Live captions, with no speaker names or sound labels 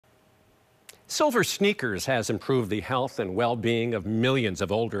Silver Sneakers has improved the health and well-being of millions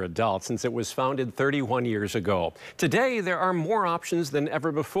of older adults since it was founded 31 years ago. Today, there are more options than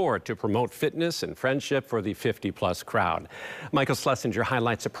ever before to promote fitness and friendship for the 50-plus crowd. Michael Schlesinger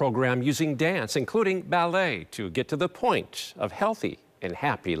highlights a program using dance, including ballet, to get to the point of healthy and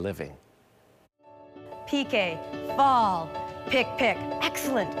happy living. PK, fall, pick,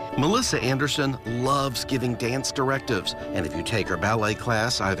 excellent. Melissa Anderson loves giving dance directives, and if you take her ballet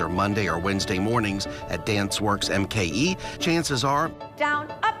class either Monday or Wednesday mornings at Danceworks MKE, chances are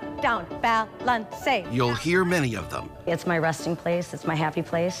Down, up, down, balance. You'll hear many of them. It's my resting place, it's my happy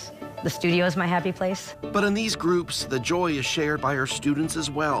place. The studio is my happy place. But in these groups, the joy is shared by her students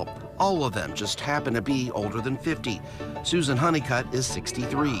as well. All of them just happen to be older than 50. Susan Honeycutt is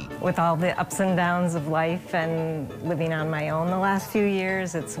 63. With all the ups and downs of life and living on my own the last few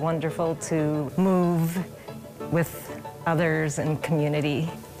years, it's wonderful to move with others and community.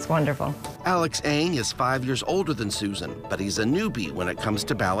 It's wonderful. Alex Ang is 5 years older than Susan, but he's a newbie when it comes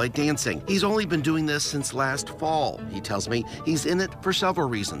to ballet dancing. He's only been doing this since last fall. He tells me he's in it for several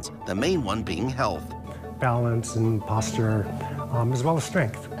reasons, the main one being health. Balance and posture, as well as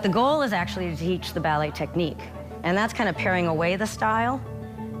strength. The goal is actually to teach the ballet technique, and that's kind of paring away the style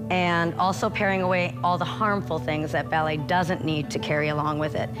and also paring away all the harmful things that ballet doesn't need to carry along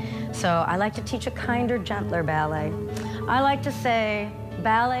with it. So I like to teach a kinder, gentler ballet. I like to say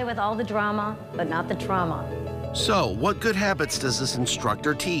ballet with all the drama, but not the trauma. So, what good habits does this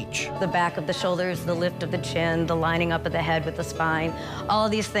instructor teach? The back of the shoulders, the lift of the chin, the lining up of the head with the spine, all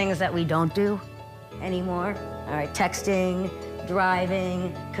of these things that we don't do anymore. All right, texting,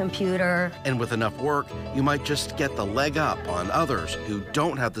 driving, computer. And with enough work, you might just get the leg up on others who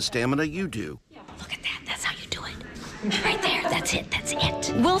don't have the stamina you do. Look at that, that's how you do it. Right there, that's it, that's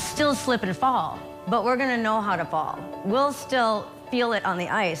it. We'll still slip and fall, but we're gonna know how to fall. We'll still feel it on the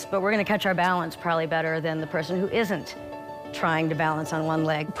ice, but we're gonna catch our balance probably better than the person who isn't trying to balance on one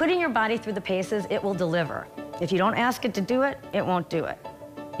leg. Putting your body through the paces, it will deliver. If you don't ask it to do it, it won't do it.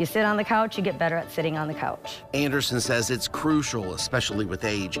 You sit on the couch, you get better at sitting on the couch. Anderson says it's crucial, especially with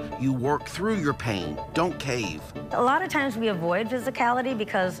age. You work through your pain, don't cave. A lot of times we avoid physicality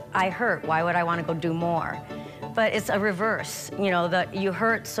because I hurt, why would I want to go do more? But it's a reverse, you know, that you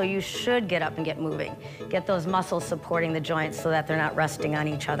hurt, so you should get up and get moving. Get those muscles supporting the joints so that they're not resting on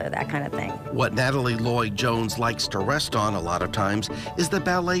each other, that kind of thing. What Natalie Lloyd-Jones likes to rest on a lot of times is the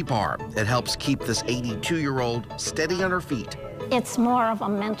ballet bar. It helps keep this 82-year-old steady on her feet. It's more of a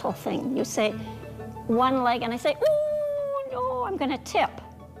mental thing. You say one leg and I say, ooh, no, I'm gonna tip.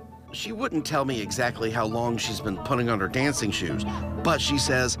 She wouldn't tell me exactly how long she's been putting on her dancing shoes, but she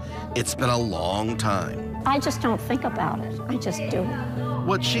says it's been a long time. I just don't think about it, I just do.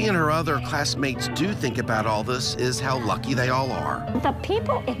 What she and her other classmates do think about all this is how lucky they all are. The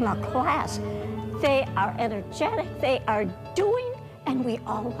people in the class, they are energetic, they are doing, and we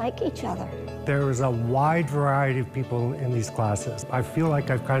all like each other. There is a wide variety of people in these classes. I feel like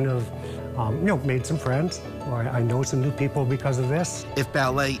I've kind of, made some friends, or I know some new people because of this. If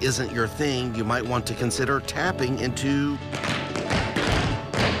ballet isn't your thing, you might want to consider tapping into,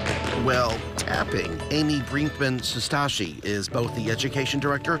 well, tapping. Amy Brinkman-Sustashi is both the education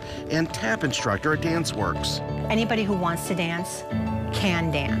director and tap instructor at Danceworks. Anybody who wants to dance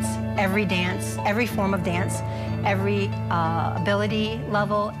can dance. Every form of dance, every ability,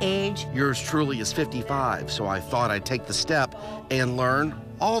 level, age. Yours truly is 55, so I thought I'd take the step and learn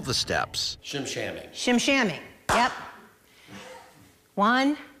all the steps. Shim-shamming. Shim-shamming, yep.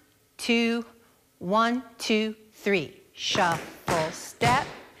 1, 2, 1, 2, 3. Shuffle, step,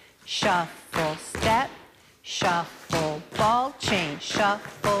 shuffle, step, shuffle, ball, change,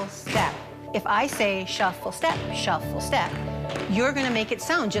 shuffle, step. If I say shuffle, step, you're gonna make it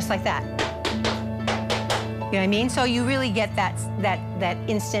sound just like that. You know what I mean? So you really get that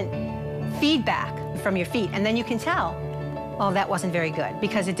instant feedback from your feet, and then you can tell, oh, that wasn't very good,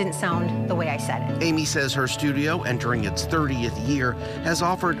 because it didn't sound the way I said it. Amy says her studio, entering its 30th year, has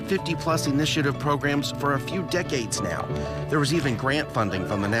offered 50-plus initiative programs for a few decades now. There was even grant funding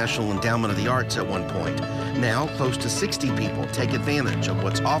from the National Endowment of the Arts at one point. Now, close to 60 people take advantage of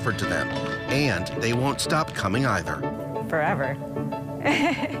what's offered to them, and they won't stop coming either. Forever.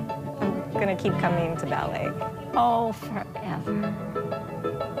 I'm gonna keep coming to ballet. Oh, forever.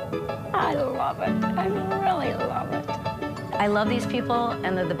 I love it, I really love it. I love these people,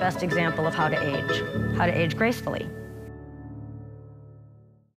 and they're the best example of how to age gracefully.